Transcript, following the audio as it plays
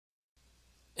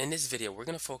In this video, we're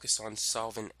going to focus on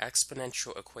solving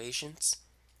exponential equations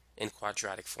in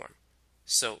quadratic form.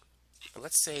 So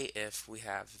let's say if we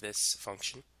have this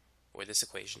function or this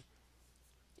equation,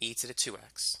 e to the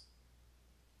 2x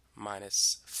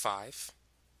minus 5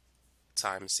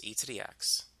 times e to the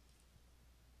x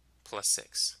plus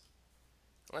 6.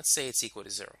 Let's say it's equal to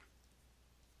 0.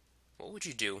 What would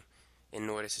you do in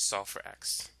order to solve for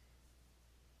x?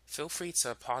 Feel free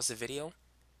to pause the video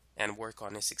and work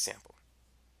on this example.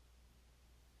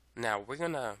 Now we're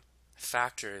going to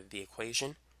factor the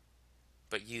equation,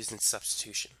 but using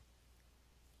substitution.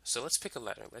 So let's pick a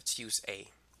letter. Let's use a,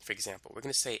 for example. We're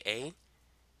going to say a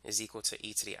is equal to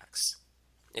e to the x.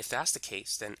 If that's the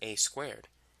case, then a squared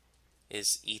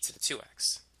is e to the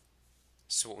 2x.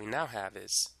 So what we now have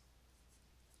is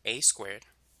a squared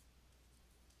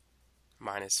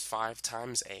minus 5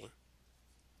 times a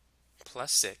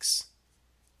plus 6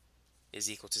 is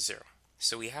equal to 0.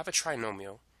 So we have a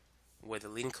trinomial where the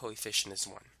leading coefficient is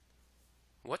 1.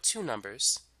 What two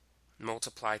numbers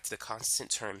multiply to the constant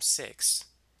term 6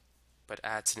 but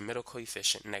add to the middle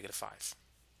coefficient -5?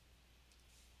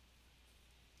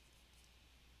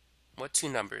 What two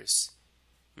numbers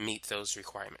meet those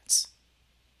requirements?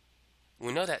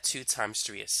 We know that 2 times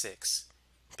 3 is 6,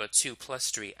 but 2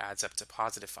 plus 3 adds up to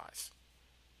 +5.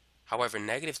 However,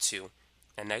 -2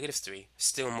 and -3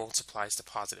 still multiplies to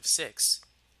 +6,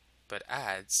 but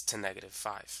adds to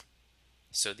 -5.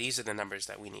 So these are the numbers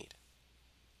that we need.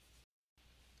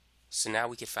 So now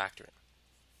we can factor it.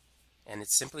 And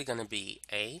it's simply going to be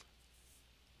a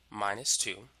minus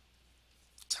 2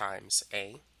 times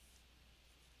a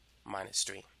minus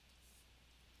 3.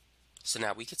 So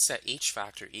now we could set each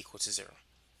factor equal to 0.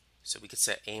 So we could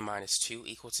set a minus 2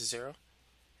 equal to 0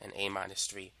 and a minus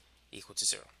 3 equal to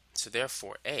 0. So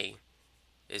therefore a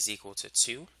is equal to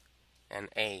 2 and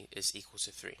a is equal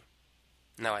to 3.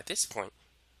 Now at this point,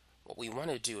 what we want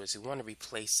to do is we want to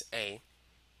replace a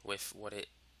with what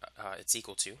it's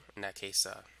equal to, in that case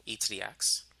e to the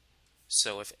x.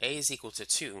 So if a is equal to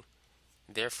 2,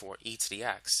 therefore e to the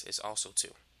x is also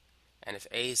 2. And if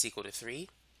a is equal to 3,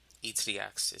 e to the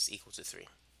x is equal to 3.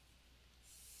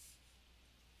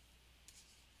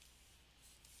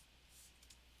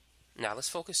 Now let's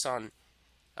focus on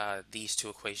these two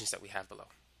equations that we have below.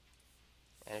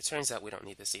 And it turns out we don't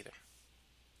need this either.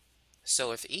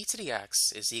 So if e to the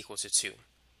x is equal to 2,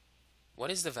 what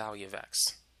is the value of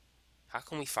x? How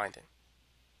can we find it?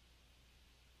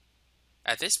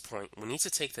 At this point, we need to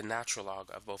take the natural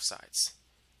log of both sides.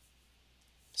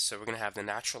 So we're going to have the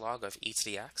natural log of e to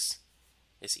the x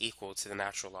is equal to the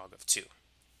natural log of 2.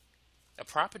 A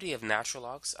property of natural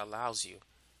logs allows you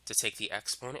to take the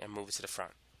exponent and move it to the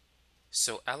front.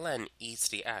 So ln e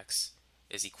to the x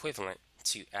is equivalent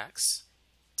to x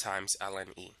times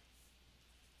ln e.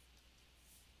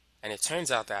 And it turns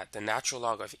out that the natural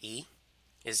log of e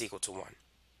is equal to 1.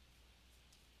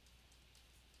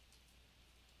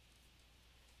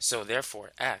 So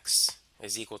therefore x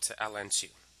is equal to ln 2.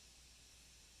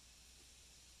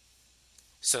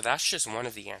 So that's just one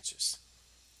of the answers.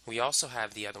 We also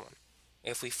have the other one.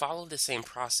 If we follow the same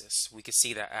process, we could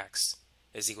see that x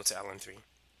is equal to ln 3.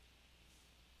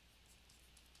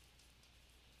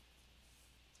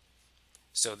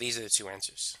 So these are the two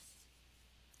answers,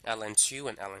 ln 2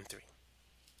 and ln 3.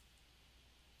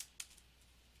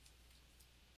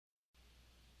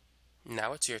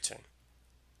 Now it's your turn.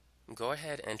 Go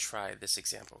ahead and try this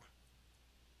example.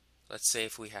 Let's say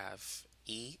if we have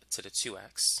e to the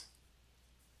 2x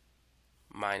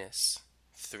minus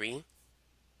 3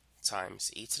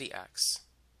 times e to the x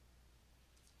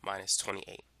minus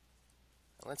 28.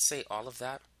 Let's say all of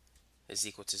that is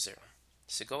equal to 0.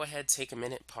 So go ahead, take a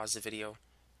minute, pause the video,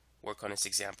 work on this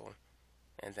example,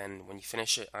 and then when you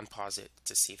finish it, unpause it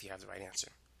to see if you have the right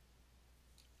answer.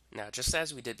 Now, just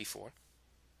as we did before,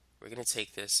 we're going to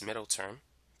take this middle term,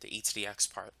 the e to the x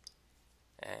part,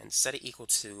 and set it equal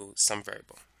to some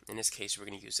variable. In this case, we're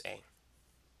going to use a.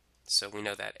 So we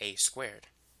know that a squared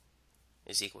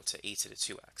is equal to e to the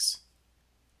 2x.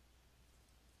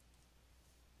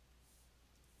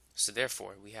 So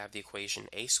therefore, we have the equation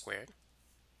a squared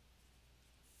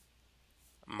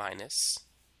minus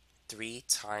 3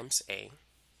 times a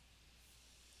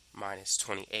minus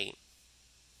 28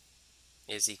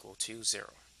 is equal to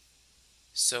 0.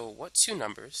 So what two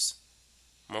numbers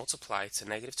multiply to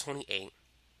 -28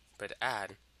 but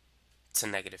add to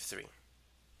 -3?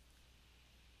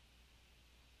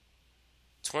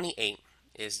 28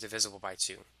 is divisible by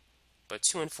 2, but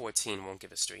 2 and 14 won't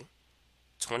give us 3.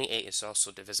 28 is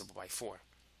also divisible by 4,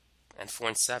 and 4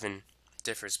 and 7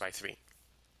 differs by 3.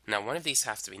 Now one of these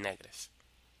have to be negative.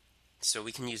 So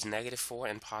we can use -4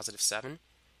 and +7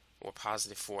 or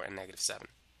positive 4 and negative 7,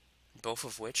 both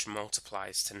of which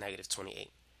multiplies to negative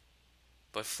 28.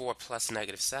 But 4 plus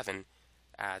negative 7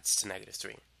 adds to negative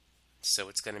 3. So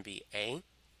it's going to be a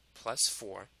plus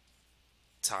 4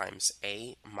 times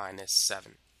a minus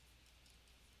 7.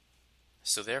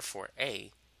 So therefore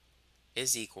a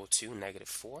is equal to negative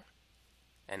 4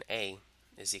 and a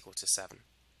is equal to 7.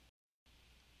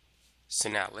 So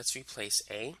now let's replace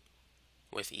a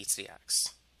with e to the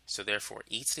x. So therefore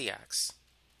e to the x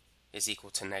is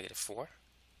equal to negative 4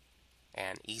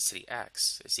 and e to the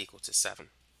x is equal to 7.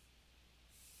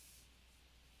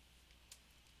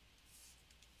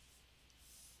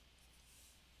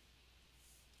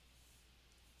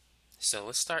 So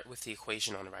let's start with the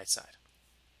equation on the right side.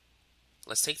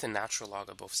 Let's take the natural log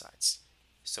of both sides.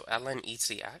 So ln e to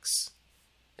the x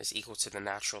is equal to the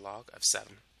natural log of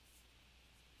 7.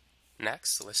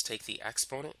 Next, let's take the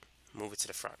exponent, move it to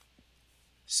the front.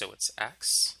 So it's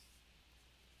x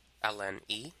ln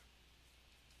e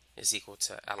is equal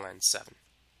to ln 7.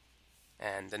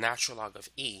 And the natural log of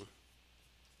e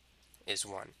is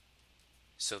 1.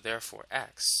 So therefore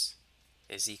x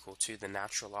is equal to the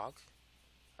natural log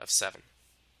of 7.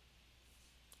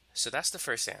 So that's the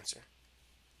first answer.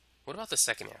 What about the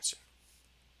second answer?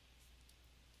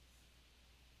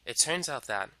 It turns out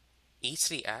that e to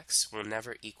the x will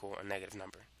never equal a negative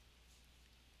number.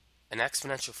 An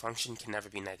exponential function can never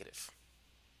be negative.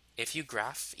 If you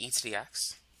graph e to the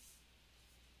x,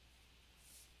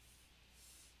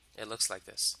 it looks like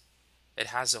this. It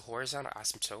has a horizontal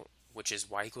asymptote, which is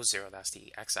y equals 0, that's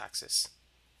the x-axis,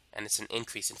 and it's an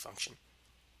increasing function.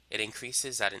 It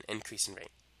increases at an increasing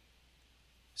rate.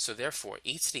 So therefore,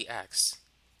 e to the x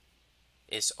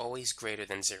is always greater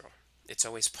than 0. It's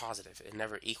always positive. It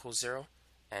never equals 0,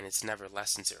 and it's never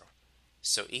less than 0.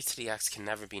 So e to the x can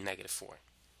never be negative 4.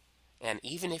 And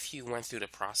even if you went through the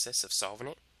process of solving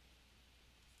it,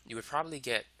 you would probably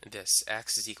get this: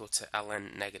 x is equal to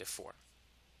ln negative 4.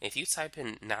 If you type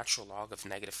in natural log of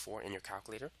negative 4 in your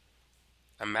calculator,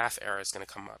 a math error is going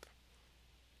to come up.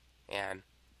 And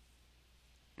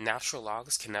natural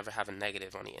logs can never have a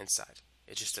negative on the inside.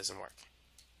 It just doesn't work.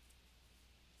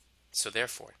 So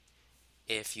therefore,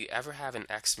 if you ever have an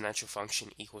exponential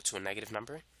function equal to a negative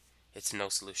number, it's no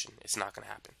solution. It's not going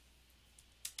to happen.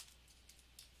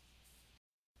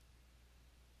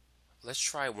 Let's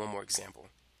try one more example.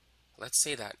 Let's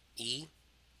say that e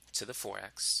to the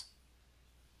 4x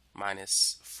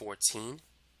minus 14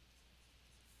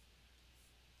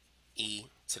 e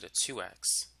to the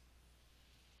 2x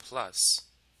plus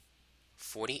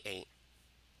 48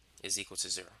 is equal to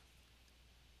 0.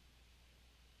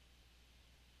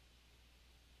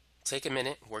 Take a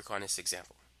minute, work on this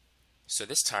example. So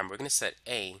this time we're going to set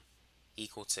a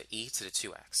equal to e to the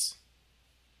 2x.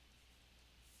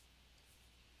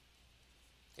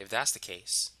 If that's the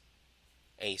case,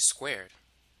 a squared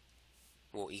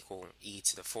will equal e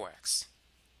to the 4x.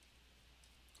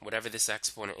 Whatever this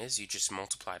exponent is, you just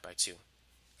multiply by 2,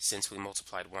 since we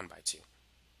multiplied 1 by 2.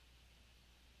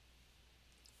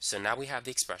 So now we have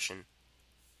the expression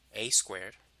a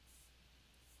squared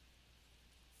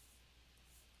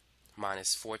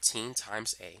minus 14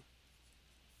 times a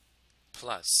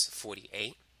plus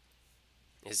 48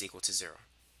 is equal to 0.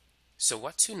 So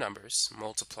what two numbers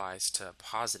multiplies to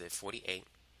positive 48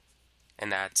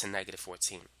 and add to negative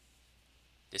 14?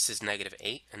 This is negative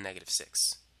 8 and negative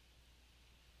 6.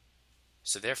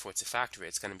 So therefore, to factor it,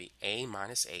 it's going to be a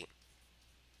minus 8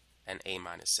 and a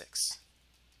minus 6.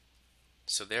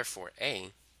 So therefore,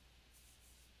 a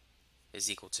is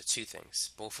equal to two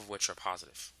things, both of which are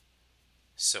positive.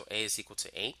 So a is equal to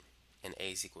 8 and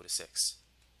a is equal to 6,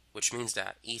 which means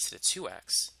that e to the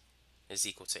 2x is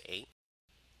equal to 8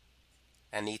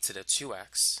 and e to the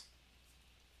 2x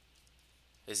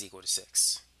is equal to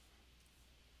 6.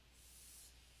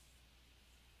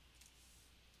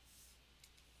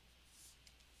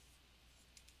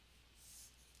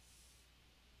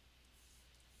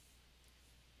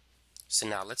 So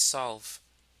now let's solve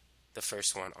the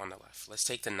first one on the left. Let's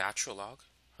take the natural log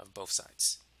of both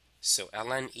sides. So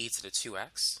ln e to the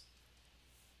 2x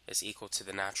is equal to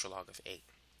the natural log of 8.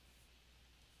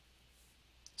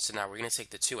 So now we're going to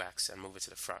take the 2x and move it to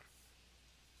the front.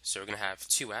 So we're going to have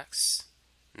 2x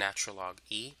natural log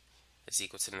e is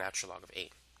equal to the natural log of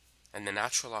 8. And the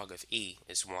natural log of e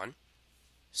is 1,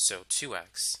 so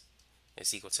 2x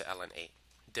is equal to ln 8.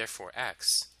 Therefore,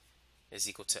 x is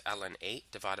equal to ln 8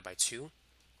 divided by 2,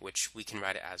 which we can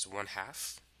write it as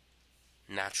 1/2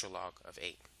 natural log of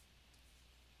 8.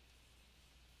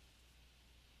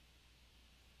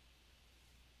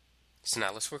 So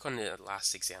now let's work on the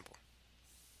last example.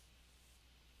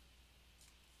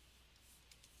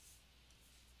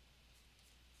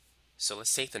 So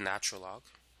let's take the natural log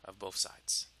of both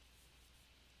sides.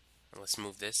 And let's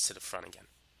move this to the front again.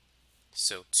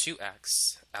 So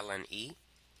 2x ln e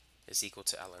is equal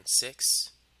to ln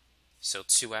 6. So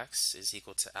 2x is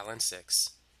equal to ln 6,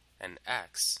 and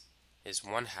x is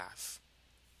 1/2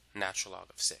 natural log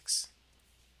of 6.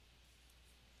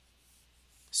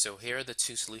 So here are the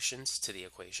two solutions to the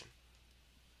equation.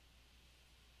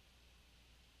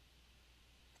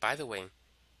 By the way,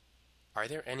 are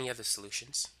there any other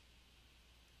solutions?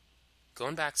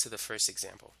 Going back to the first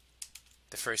example,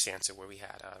 the first answer where we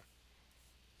had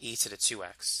e to the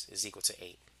 2x is equal to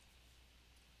 8.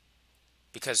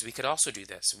 Because we could also do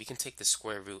this. We can take the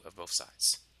square root of both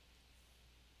sides.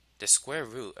 The square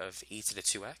root of e to the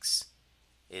 2x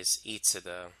is e to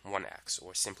the 1x,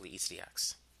 or simply e to the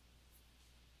x.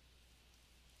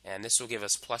 And this will give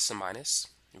us plus and minus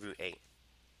root 8,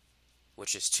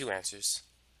 which is two answers,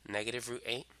 negative root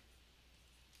 8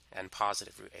 and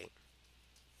positive root 8.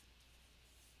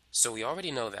 So we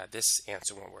already know that this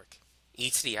answer won't work. E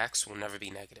to the x will never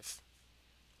be negative.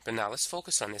 But now let's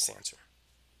focus on this answer.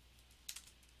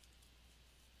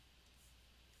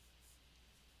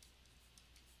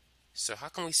 So how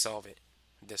can we solve it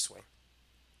this way?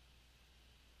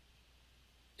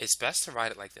 It's best to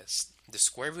write it like this. The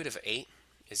square root of 8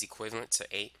 is equivalent to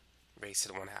 8 raised to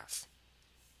the 1/2.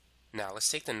 Now let's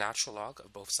take the natural log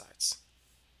of both sides.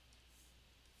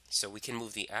 So we can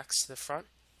move the x to the front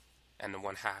and the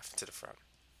 1/2 to the front.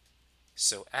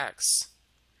 So x,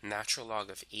 natural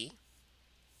log of e,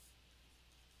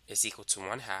 is equal to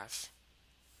 1/2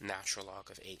 natural log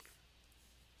of 8.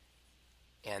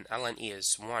 And ln e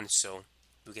is 1, so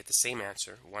we get the same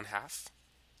answer, 1/2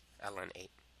 ln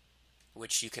 8,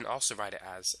 which you can also write it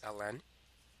as ln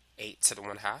 8 to the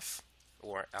 1/2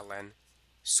 or ln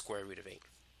square root of 8.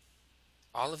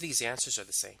 All of these answers are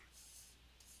the same.